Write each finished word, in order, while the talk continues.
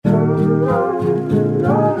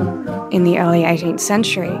In the early 18th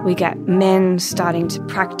century, we get men starting to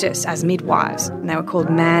practice as midwives, and they were called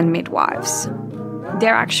man midwives.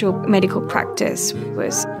 Their actual medical practice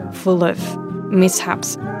was full of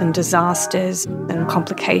mishaps and disasters and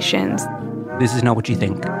complications. This is Not What You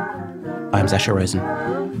Think. I'm Sasha Rosen.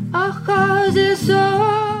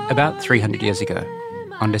 About 300 years ago,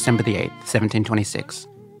 on December the 8th, 1726,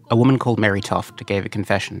 a woman called Mary Toft gave a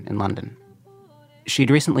confession in London.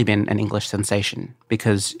 She'd recently been an English sensation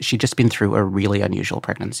because she'd just been through a really unusual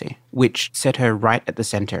pregnancy, which set her right at the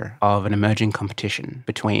centre of an emerging competition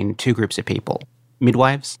between two groups of people,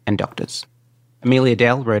 midwives and doctors. Amelia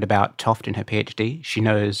Dale wrote about Toft in her PhD. She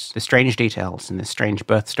knows the strange details in this strange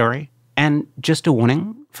birth story. And just a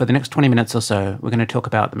warning, for the next 20 minutes or so, we're going to talk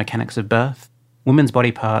about the mechanics of birth, women's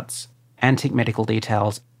body parts, antique medical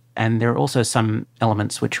details, and there are also some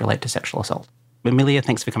elements which relate to sexual assault. Amelia,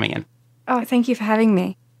 thanks for coming in. Oh, thank you for having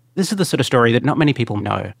me. This is the sort of story that not many people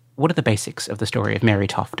know. What are the basics of the story of Mary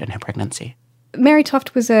Toft and her pregnancy? Mary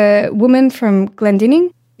Toft was a woman from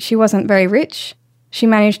Glendinning. She wasn't very rich. She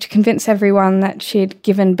managed to convince everyone that she'd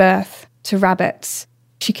given birth to rabbits.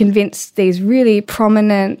 She convinced these really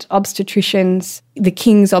prominent obstetricians, the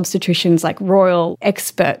king's obstetricians, like royal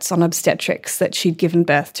experts on obstetrics, that she'd given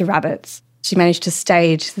birth to rabbits. She managed to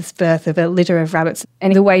stage this birth of a litter of rabbits,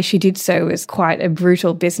 and the way she did so was quite a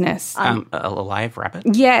brutal business. A live rabbit?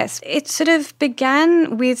 Yes. It sort of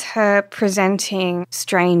began with her presenting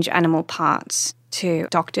strange animal parts to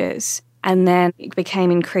doctors, and then it became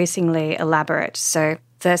increasingly elaborate. So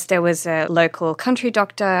first there was a local country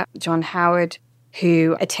doctor, John Howard,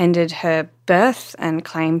 who attended her birth and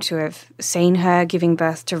claimed to have seen her giving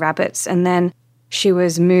birth to rabbits, and then she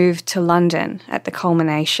was moved to London at the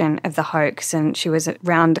culmination of the hoax, and she was at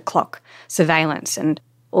round-the-clock surveillance, and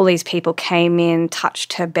all these people came in,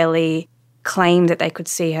 touched her belly, claimed that they could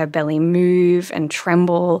see her belly move and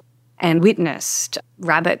tremble, and witnessed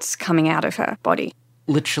rabbits coming out of her body.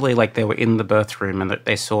 Literally, like they were in the birth room and that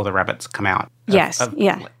they saw the rabbits come out. Yeah.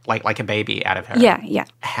 Like a baby out of her. Yeah.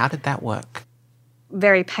 How did that work?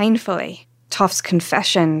 Very painfully. Toft's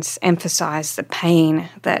confessions emphasised the pain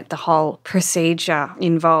that the whole procedure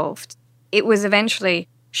involved. It was eventually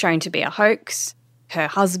shown to be a hoax. Her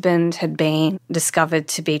husband had been discovered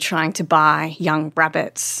to be trying to buy young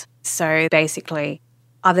rabbits. So basically,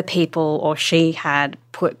 other people or she had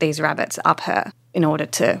put these rabbits up her in order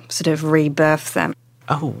to sort of rebirth them.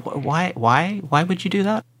 Oh, why would you do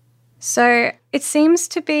that? So it seems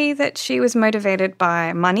to be that she was motivated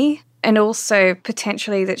by money, and also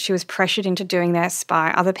potentially that she was pressured into doing this by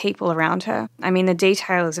other people around her. I mean, the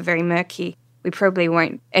details are very murky. We probably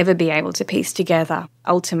won't ever be able to piece together,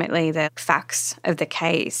 ultimately, the facts of the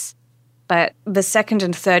case. But the second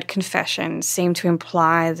and third confession seem to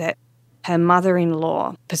imply that her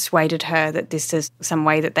mother-in-law persuaded her that this is some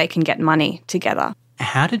way that they can get money together.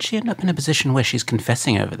 How did she end up in a position where she's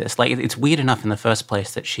confessing over this? Like, it's weird enough in the first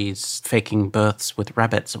place that she's faking births with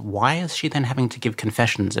rabbits. Why is she then having to give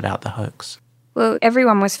confessions about the hoax? Well,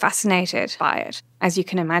 everyone was fascinated by it, as you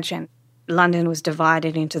can imagine. London was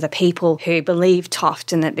divided into the people who believed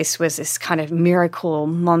Toft and that this was this kind of miracle,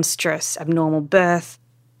 monstrous, abnormal birth,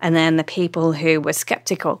 and then the people who were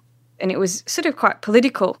sceptical. And it was sort of quite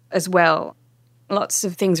political as well. Lots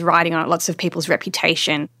of things riding on it, lots of people's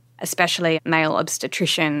reputation, especially male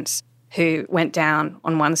obstetricians who went down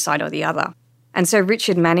on one side or the other. And so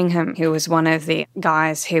Richard Manningham, who was one of the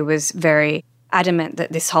guys who was very adamant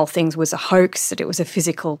that this whole thing was a hoax, that it was a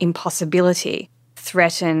physical impossibility,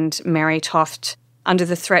 threatened Mary Toft under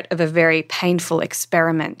the threat of a very painful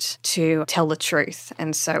experiment to tell the truth.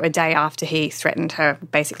 And so a day after he threatened her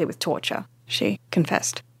basically with torture, she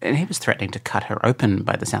confessed. And he was threatening to cut her open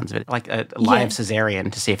by the sounds of it, like a live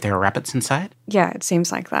cesarean to see if there were rabbits inside? Yeah, it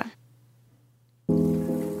seems like that.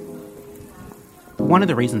 One of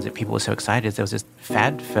the reasons that people were so excited is there was this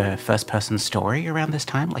fad for first-person story around this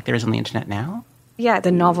time, like there is on the internet now. Yeah,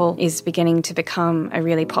 the novel is beginning to become a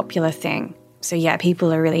really popular thing. So yeah,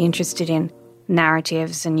 people are really interested in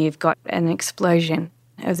narratives, and you've got an explosion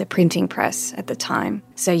of the printing press at the time.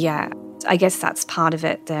 So yeah, I guess that's part of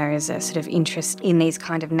it. There is a sort of interest in these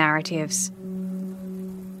kind of narratives.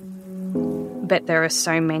 But there are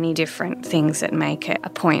so many different things that make it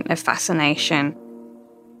a point of fascination.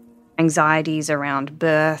 Anxieties around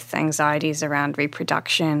birth, anxieties around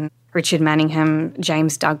reproduction. Richard Manningham,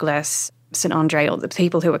 James Douglas, St Andre, all the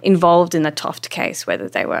people who were involved in the Toft case, whether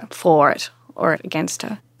they were for it or against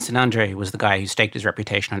her. St Andre was the guy who staked his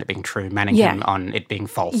reputation on it being true, Manningham on it being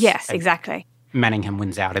false. Yes, exactly. Manningham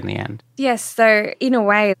wins out in the end. Yes, though in a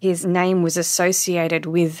way his name was associated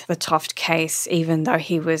with the Toft case even though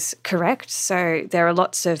he was correct. So there are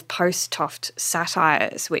lots of post-Toft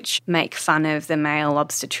satires which make fun of the male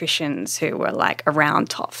obstetricians who were like around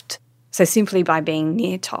Toft. So simply by being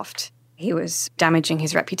near Toft, he was damaging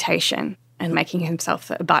his reputation and making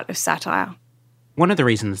himself a butt of satire. One of the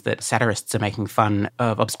reasons that satirists are making fun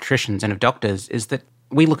of obstetricians and of doctors is that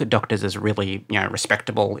we look at doctors as really,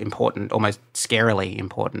 respectable, important, almost scarily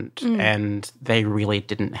important, and they really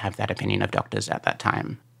didn't have that opinion of doctors at that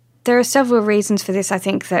time. There are several reasons for this. I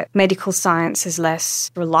think that medical science is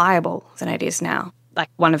less reliable than it is now. Like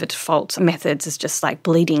one of the default methods is just like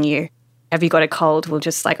bleeding you. Have you got a cold? We'll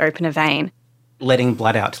just like open a vein. Letting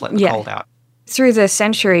blood out to let the cold out. Through the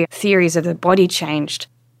century, theories of the body changed,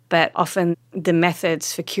 but often the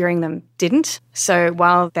methods for curing them didn't. So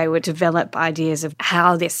while they would develop ideas of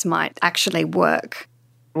how this might actually work,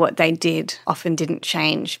 what they did often didn't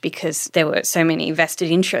change because there were so many vested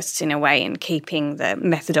interests in a way in keeping the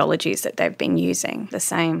methodologies that they've been using the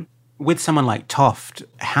same. With someone like Toft,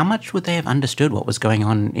 how much would they have understood what was going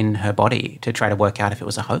on in her body to try to work out if it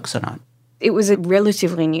was a hoax or not? It was a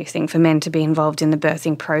relatively new thing for men to be involved in the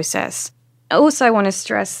birthing process. I also want to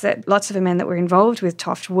stress that lots of the men that were involved with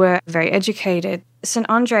Toft were very educated. St.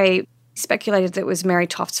 Andre speculated that it was Mary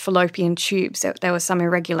Toft's fallopian tubes, that there was some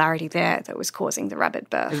irregularity there that was causing the rabbit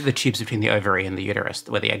birth. The tubes between the ovary and the uterus,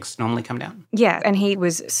 where the eggs normally come down? Yeah, and he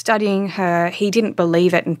was studying her. He didn't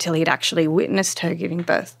believe it until he'd actually witnessed her giving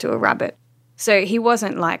birth to a rabbit. So he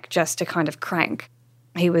wasn't like just a kind of crank.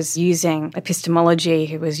 He was using epistemology,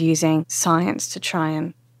 he was using science to try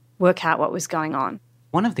and work out what was going on.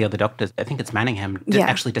 One of the other doctors, I think it's Manningham,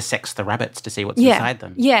 actually dissects the rabbits to see what's inside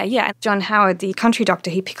them. Yeah. John Howard, the country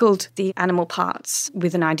doctor, he pickled the animal parts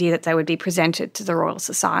with an idea that they would be presented to the Royal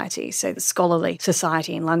Society, so the scholarly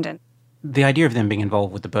society in London. The idea of them being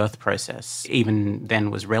involved with the birth process, even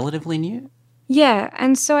then, was relatively new? Yeah,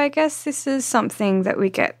 and so I guess this is something that we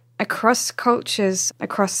get across cultures,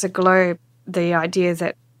 across the globe, the idea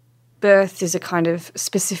that birth is a kind of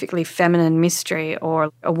specifically feminine mystery or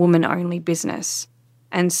a woman-only business.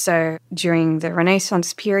 And so during the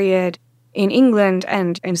Renaissance period, in England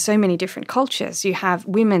and in so many different cultures, you have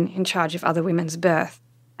women in charge of other women's birth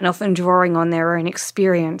and often drawing on their own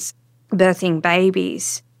experience, birthing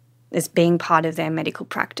babies as being part of their medical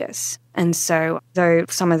practice. And so though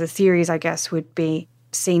some of the theories, I guess, would be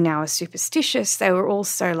seen now as superstitious, they were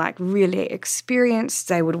also like really experienced.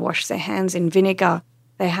 They would wash their hands in vinegar.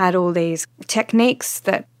 They had all these techniques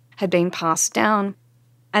that had been passed down.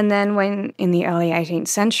 And then when, in the early 18th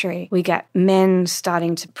century, we get men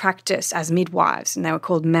starting to practice as midwives, and they were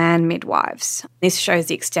called man midwives. This shows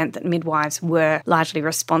the extent that midwives were largely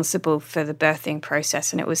responsible for the birthing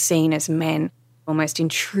process, and it was seen as men almost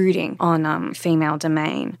intruding on female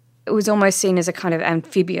domain. It was almost seen as a kind of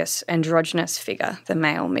amphibious, androgynous figure, the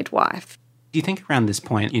male midwife. Do you think around this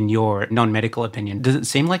point, in your non-medical opinion, does it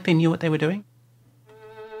seem like they knew what they were doing?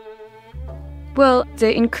 Well,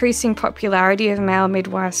 the increasing popularity of male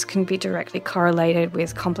midwives can be directly correlated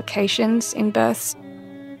with complications in births.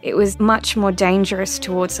 It was much more dangerous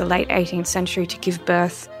towards the late 18th century to give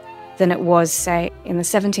birth than it was, say, in the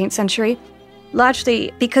 17th century.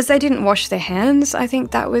 Largely because they didn't wash their hands. I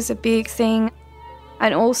think that was a big thing.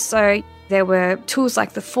 And also there were tools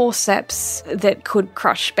like the forceps that could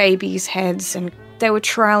crush babies' heads, and they were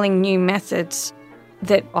trialling new methods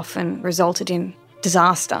that often resulted in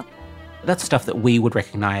disaster. That's stuff that we would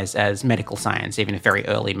recognise as medical science, even if very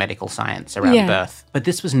early medical science around birth. But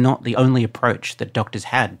this was not the only approach that doctors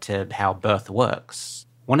had to how birth works.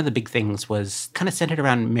 One of the big things was kind of centred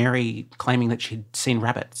around Mary claiming that she'd seen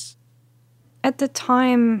rabbits. At the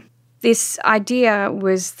time, this idea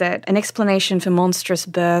was that an explanation for monstrous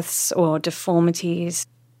births or deformities,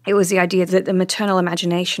 it was the idea that the maternal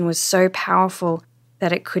imagination was so powerful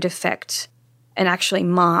that it could affect and actually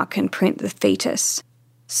mark and print the fetus.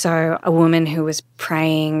 So a woman who was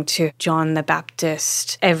praying to John the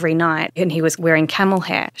Baptist every night and he was wearing camel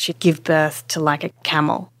hair, she'd give birth to like a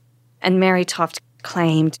camel. And Mary Toft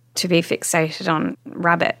claimed to be fixated on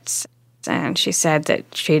rabbits. And she said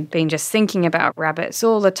that she'd been just thinking about rabbits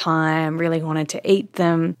all the time, really wanted to eat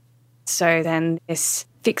them. So then this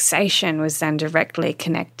fixation was then directly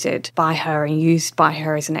connected by her and used by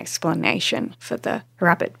her as an explanation for the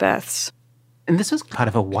rabbit births. And this was part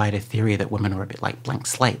of a wider theory that women were a bit like blank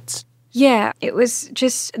slates. Yeah, it was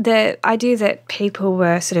just the idea that people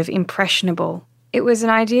were sort of impressionable. It was an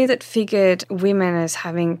idea that figured women as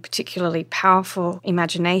having particularly powerful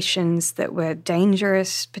imaginations that were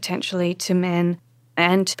dangerous potentially to men.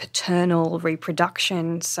 and paternal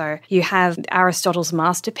reproduction. So you have Aristotle's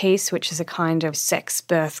masterpiece, which is a kind of sex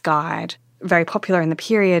birth guide, very popular in the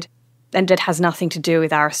period, and it has nothing to do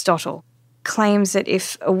with Aristotle. Claims that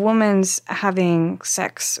if a woman's having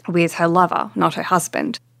sex with her lover, not her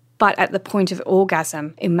husband, but at the point of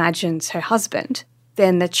orgasm imagines her husband,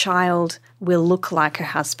 then the child will look like her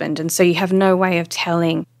husband. And so you have no way of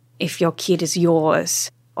telling if your kid is yours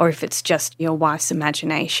or if it's just your wife's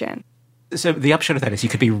imagination. So the upshot of that is you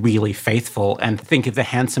could be really faithful and think of the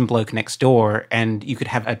handsome bloke next door and you could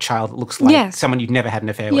have a child that looks like someone you'd never had an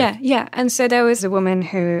affair with. Yeah. And so there was a woman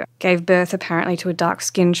who gave birth apparently to a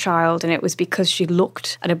dark-skinned child, and it was because she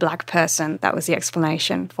looked at a black person. That was the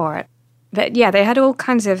explanation for it. But yeah, they had all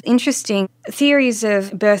kinds of interesting theories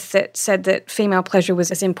of birth that said that female pleasure was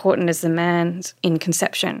as important as the man's in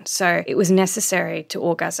conception. So it was necessary to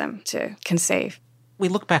orgasm to conceive. We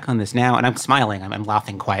look back on this now, and I'm smiling, I'm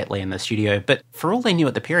laughing quietly in the studio, but for all they knew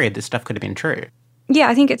at the period, this stuff could have been true. Yeah,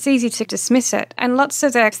 I think it's easy to dismiss it. And lots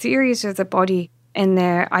of their theories of the body and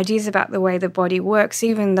their ideas about the way the body works,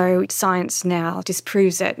 even though science now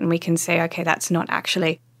disproves it and we can say, okay, that's not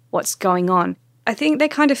actually what's going on, I think they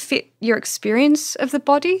kind of fit your experience of the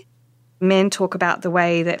body. Men talk about the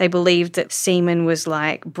way that they believed that semen was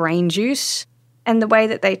like brain juice, and the way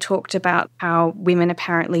that they talked about how women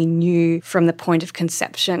apparently knew from the point of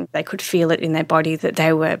conception, they could feel it in their body that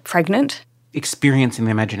they were pregnant. Experience and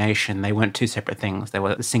the imagination, they weren't two separate things. They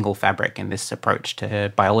were a single fabric in this approach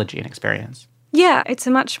to biology and experience. Yeah, it's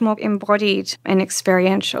a much more embodied and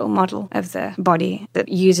experiential model of the body that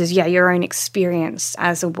uses, your own experience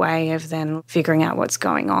as a way of then figuring out what's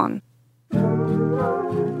going on.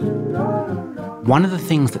 One of the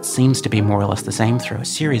things that seems to be more or less the same through a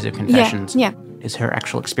series of confessions is her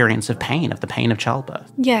actual experience of pain, of the pain of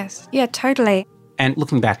childbirth. Yes, totally. And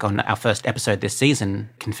looking back on our first episode this season,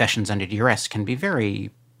 confessions under duress can be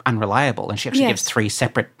very unreliable. And she actually gives 3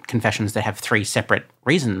 separate confessions that have 3 separate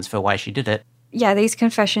reasons for why she did it. Yeah, these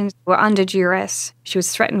confessions were under duress. She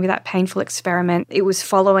was threatened with that painful experiment. It was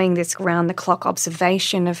following this round-the-clock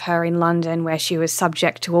observation of her in London where she was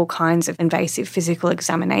subject to all kinds of invasive physical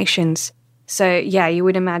examinations. So, you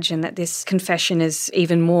would imagine that this confession is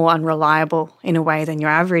even more unreliable in a way than your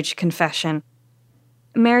average confession.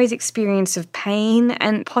 Mary's experience of pain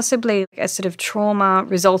and possibly a sort of trauma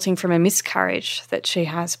resulting from a miscarriage that she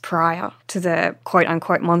has prior to the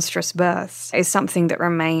quote-unquote monstrous births is something that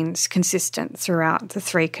remains consistent throughout the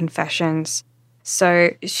 3 confessions. So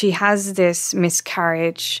she has this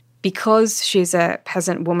miscarriage because she's a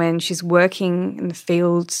peasant woman. She's working in the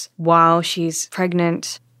fields while she's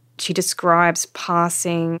pregnant. She describes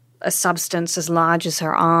passing a substance as large as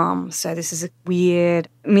her arm. So this is a weird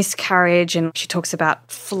miscarriage, and she talks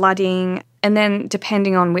about flooding. And then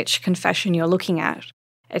depending on which confession you're looking at,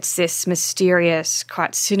 it's this mysterious,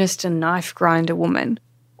 quite sinister knife grinder woman,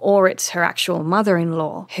 or it's her actual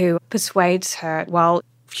mother-in-law who persuades her, while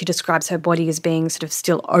she describes her body as being sort of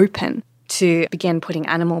still open, to begin putting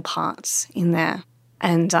animal parts in there.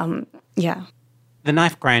 And The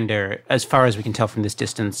knife grinder, as far as we can tell from this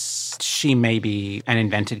distance, she may be an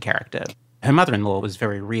invented character. Her mother-in-law was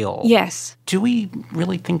very real. Yes. Do we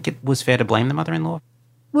really think it was fair to blame the mother-in-law?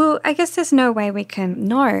 Well, I guess there's no way we can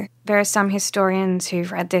know. There are some historians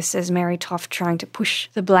who've read this as Mary Toft trying to push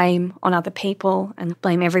the blame on other people and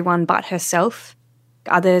blame everyone but herself.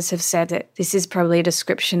 Others have said that this is probably a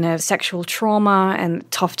description of sexual trauma, and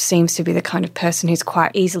Toft seems to be the kind of person who's quite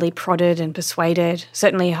easily prodded and persuaded.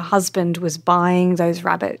 Certainly her husband was buying those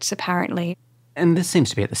rabbits, apparently. And this seems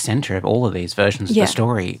to be at the centre of all of these versions of the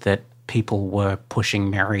story, that people were pushing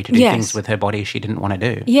Mary to do things with her body she didn't want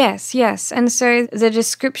to do. Yes. And so the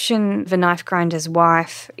description of a knife grinder's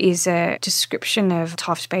wife is a description of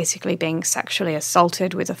Toft basically being sexually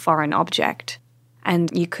assaulted with a foreign object. And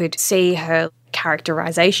you could see her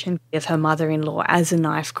characterization of her mother-in-law as a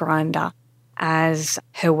knife grinder, as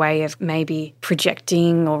her way of maybe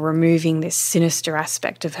projecting or removing this sinister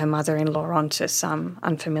aspect of her mother-in-law onto some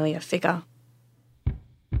unfamiliar figure.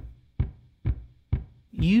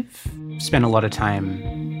 You've spent a lot of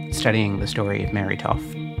time studying the story of Mary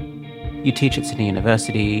Toft. You teach at Sydney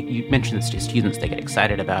University. You mentioned this to students, they get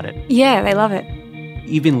excited about it. Yeah, they love it.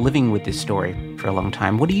 You've been living with this story for a long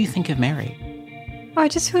time. What do you think of Mary? I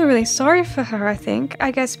just feel really sorry for her, I think.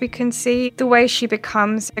 I guess we can see the way she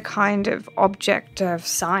becomes a kind of object of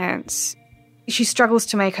science. She struggles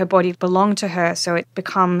to make her body belong to her, so it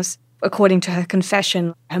becomes, according to her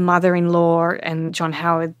confession, her mother-in-law and John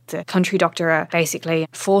Howard, the country doctor, are basically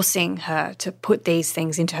forcing her to put these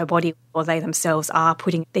things into her body, or they themselves are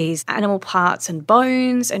putting these animal parts and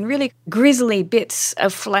bones and really grisly bits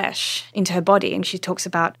of flesh into her body. And she talks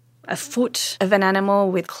about a foot of an animal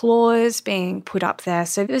with claws being put up there.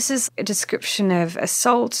 So this is a description of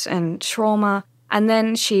assault and trauma. And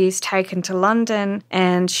then she's taken to London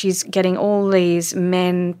and she's getting all these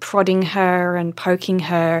men prodding her and poking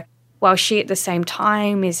her, while she at the same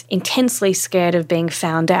time is intensely scared of being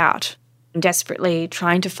found out and desperately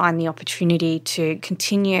trying to find the opportunity to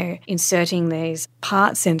continue inserting these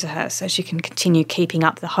parts into her so she can continue keeping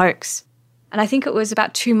up the hoax. And I think it was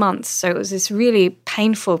about 2 months, so it was this really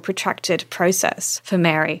painful, protracted process for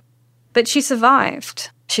Mary. But she survived.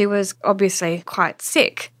 She was obviously quite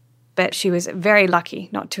sick, but she was very lucky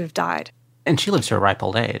not to have died. And she lived to a ripe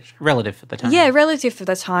old age, relative for the time. Yeah, relative for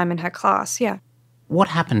the time in her class, yeah. What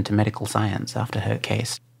happened to medical science after her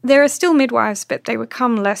case? There are still midwives, but they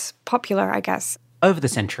become less popular, I guess. Over the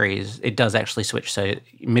centuries, it does actually switch, so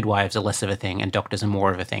midwives are less of a thing and doctors are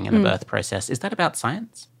more of a thing in the birth process. Is that about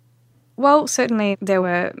science? Well, certainly there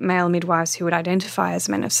were male midwives who would identify as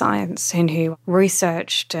men of science and who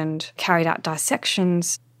researched and carried out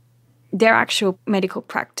dissections. Their actual medical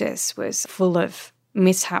practice was full of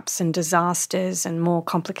mishaps and disasters and more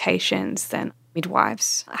complications than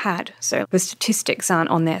midwives had. So the statistics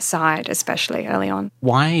aren't on their side, especially early on.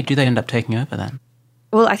 Why do they end up taking over then?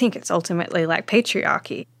 Well, I think it's ultimately like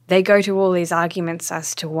patriarchy. They go to all these arguments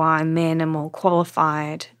as to why men are more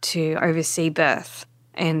qualified to oversee birth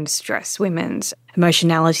and stress women's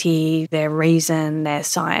emotionality, their reason, their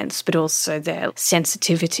science, but also their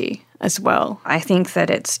sensitivity as well. I think that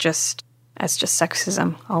it's just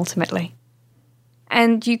sexism, ultimately.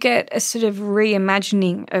 And you get a sort of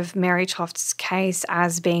reimagining of Mary Toft's case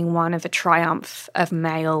as being one of a triumph of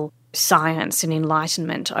male science and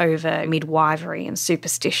enlightenment over midwifery and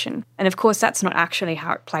superstition. And of course, that's not actually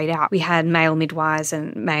how it played out. We had male midwives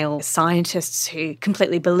and male scientists who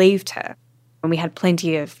completely believed her. And we had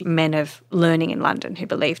plenty of men of learning in London who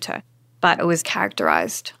believed her. But it was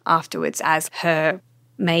characterised afterwards as her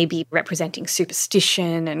maybe representing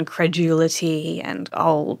superstition and credulity and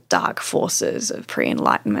old dark forces of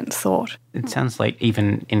pre-Enlightenment thought. It sounds like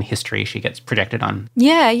even in history she gets projected on.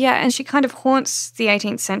 Yeah, and she kind of haunts the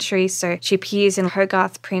 18th century. So she appears in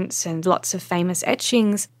Hogarth prints and lots of famous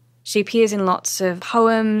etchings. She appears in lots of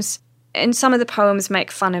poems. And some of the poems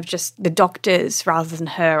make fun of just the doctors rather than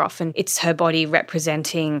her. Often it's her body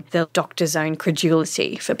representing the doctor's own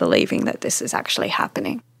credulity for believing that this is actually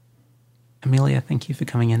happening. Amelia, thank you for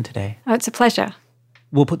coming in today. Oh, it's a pleasure.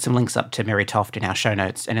 We'll put some links up to Mary Toft in our show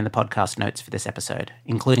notes and in the podcast notes for this episode,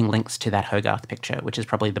 including links to that Hogarth picture, which is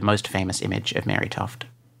probably the most famous image of Mary Toft.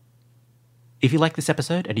 If you like this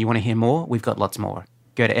episode and you want to hear more, we've got lots more.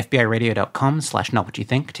 Go to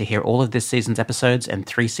fbiradio.com/notwhatyoutthink to hear all of this season's episodes and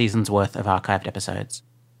 3 seasons worth of archived episodes.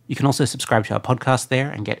 You can also subscribe to our podcast there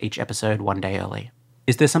and get each episode 1 day early.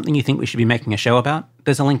 Is there something you think we should be making a show about?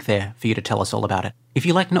 There's a link there for you to tell us all about it. If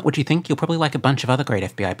you like Not What You Think, you'll probably like a bunch of other great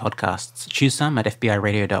FBI podcasts. Choose some at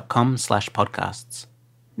fbiradio.com/podcasts.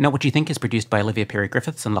 Not What You Think is produced by Olivia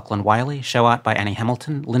Perry-Griffiths and Lachlan Wiley, show art by Annie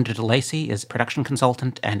Hamilton, Linda DeLacy is production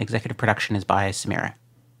consultant, and executive production is by Samira.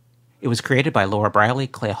 It was created by Laura Briley,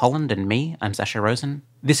 Claire Holland, and me. I'm Sasha Rosen.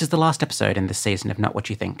 This is the last episode in this season of Not What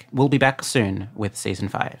You Think. We'll be back soon with Season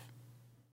 5.